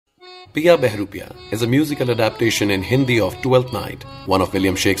Piya Behrupia is a musical adaptation in Hindi of Twelfth Night, one of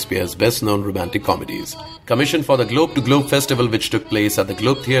William Shakespeare's best-known romantic comedies. Commissioned for the Globe to Globe Festival which took place at the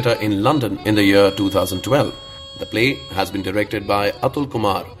Globe Theatre in London in the year 2012. The play has been directed by Atul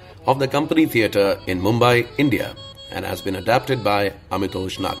Kumar of the Company Theatre in Mumbai, India and has been adapted by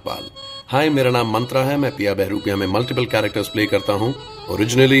Amitosh Nagpal. Hi, मेरा नाम मंत्रा है, मैं पिया बहरूपिया में multiple characters play करता हूँ.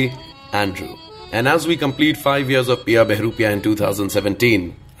 Originally, Andrew. And as we complete 5 years of Piya Behrupia in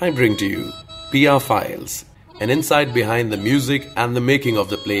 2017, I bring to you Piya Files, an insight behind the music and the making of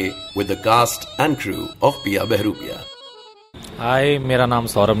the play with the cast and crew of Piya Behrupia. हाय, मेरा नाम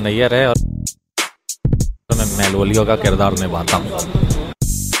सौरभ नैयर है और मैं मैलोलियो का किरदार निभाता हूँ.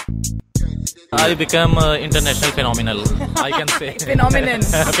 I become international phenomenal. I can say phenomenon.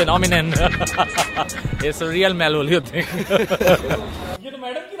 Phenomenon. It's a real Malvolio thing. ये तो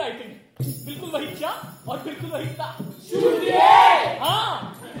मैडम की राइटिंग बिल्कुल वही क्या और बिल्कुल वही था.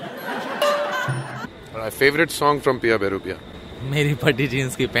 हाँ. My favorite song from Piya Behrupia. मेरी फटी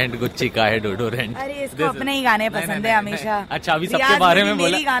जीन्स की पैंट गुच्ची का है डोडोरेंट. अरे इसको अपने ही गाने पसंद है हमेशा. अच्छा, अभी सबके बारे में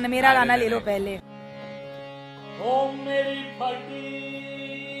बोला. मेरा गाना ले लो पहले. ओ मेरी फटी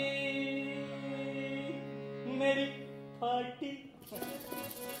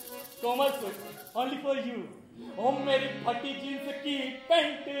कोमल स्वीट ओनली फॉर यू. ओ मेरी फटी जींस की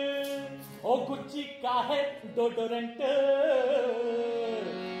पैंट, ओ गुच्ची का है डोडोरेंट.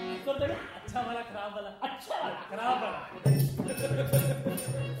 अच्छा वाला खराब वाला, अच्छा वाला खराब वाला.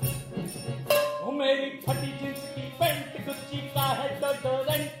 ओ मेरी फटी जींस की पैंट, गुच्ची का है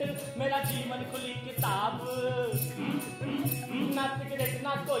डोडोरेंट. मेरा जीवन खुली किताब, ना सिगरेट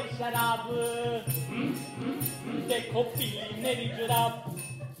ना कोई शराब. देखो पीली मेरी जुराब.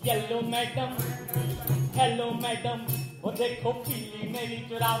 Yellow madam, hello madam. वो देखो पीली मेरी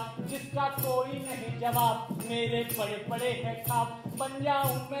जुराब, जिसका कोई नहीं जवाब. मेरे बड़े बड़े हैं ख्वाब, बन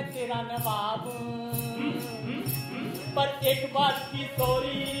जाऊं मैं तेरा नवाब. पर एक बात की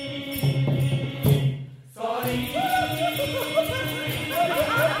सॉरी, सॉरी,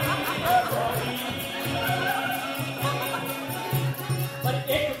 पर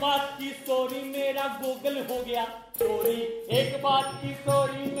एक बात की सॉरी, मेरा गूगल हो गया चोरी. एक बात की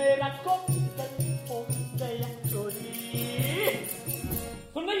सॉरी, मेरा गूगल हो गया चोरी.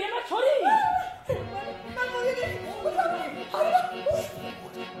 सुन रही है ना छोरी?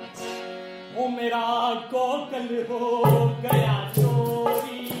 वो मेरा गूगल हो गया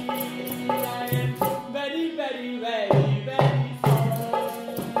चोरी. Very very very very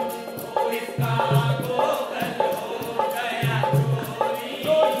sorry. इसका गूगल हो गया चोरी.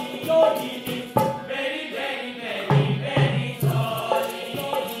 चोरी चोरी.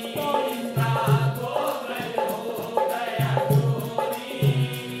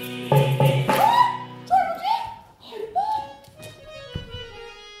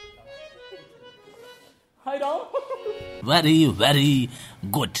 Very very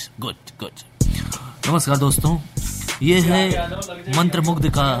good good good. नमस्कार दोस्तों, ये है मंत्रमुग्ध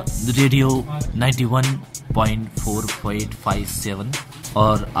का रेडियो 91.4557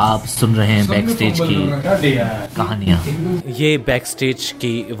 और आप सुन रहे हैं बैक स्टेज की कहानियां. ये बैक स्टेज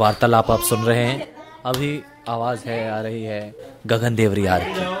की वार्तालाप आप सुन रहे हैं. अभी आवाज आ रही है गगन देवरियार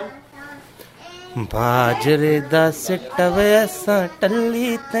की. बाजरे दा सिट्टा वैसा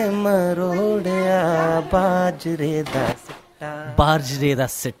टल्ली ते मरोड़िया. बाजरे दा सिट्टा, बाजरे दा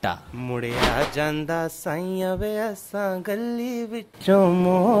सिट्टा मुड़िया जांदा साइया वैसा गली विचों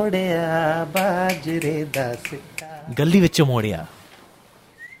मोड़िया. बाजरे दा सिट्टा, गली विचों मोड़िया.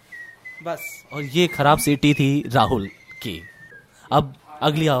 बस. और ये खराब सीटी थी राहुल की. अब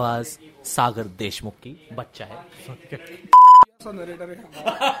अगली आवाज सागर देशमुख की. बच्चा है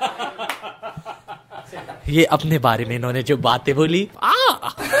ये अपने बारे में इन्होंने जो बातें बोली.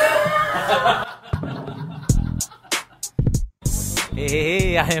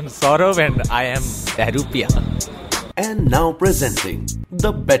 Hey, I am Saurav and I am Behrupia. And now presenting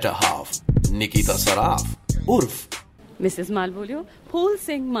the better half, Nikita Saraf, Urf Mrs Malvolio, fool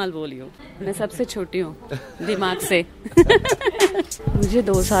Singh Malvolio. मैं सबसे छोटी हूँ दिमाग से. मुझे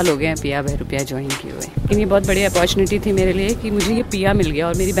 2 साल हो गए हैं पिया बहरूपिया ज्वाइन किए हुए. लेकिन ये बहुत बड़ी अपॉर्चुनिटी थी मेरे लिए कि मुझे ये पिया मिल गया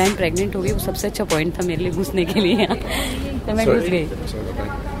और मेरी बहन प्रेग्नेंट हो गई. वो सबसे अच्छा पॉइंट था मेरे लिए घुसने के लिए. तो मैं घुस गई.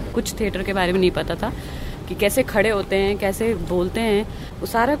 कुछ थिएटर के बारे में नहीं पता था कि कैसे खड़े होते हैं, कैसे बोलते हैं. वो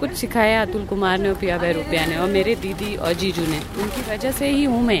सारा कुछ सिखाया अतुल कुमार ने और पिया बहरूपिया ने और मेरे दीदी और जीजू ने. उनकी वजह से ही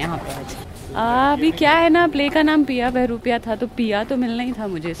हूँ मैं यहाँ पे आज. अभी क्या है ना, प्ले का नाम पिया बहरूपिया था तो पिया तो मिलना ही था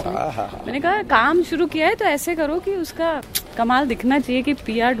मुझे इसमें. मैंने कहा काम शुरू किया है तो ऐसे करो कि उसका कमाल दिखना चाहिए कि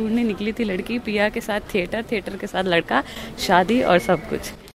पिया ढूंढने निकली थी लड़की, पिया के साथ थिएटर, थिएटर के साथ लड़का, शादी और सब कुछ.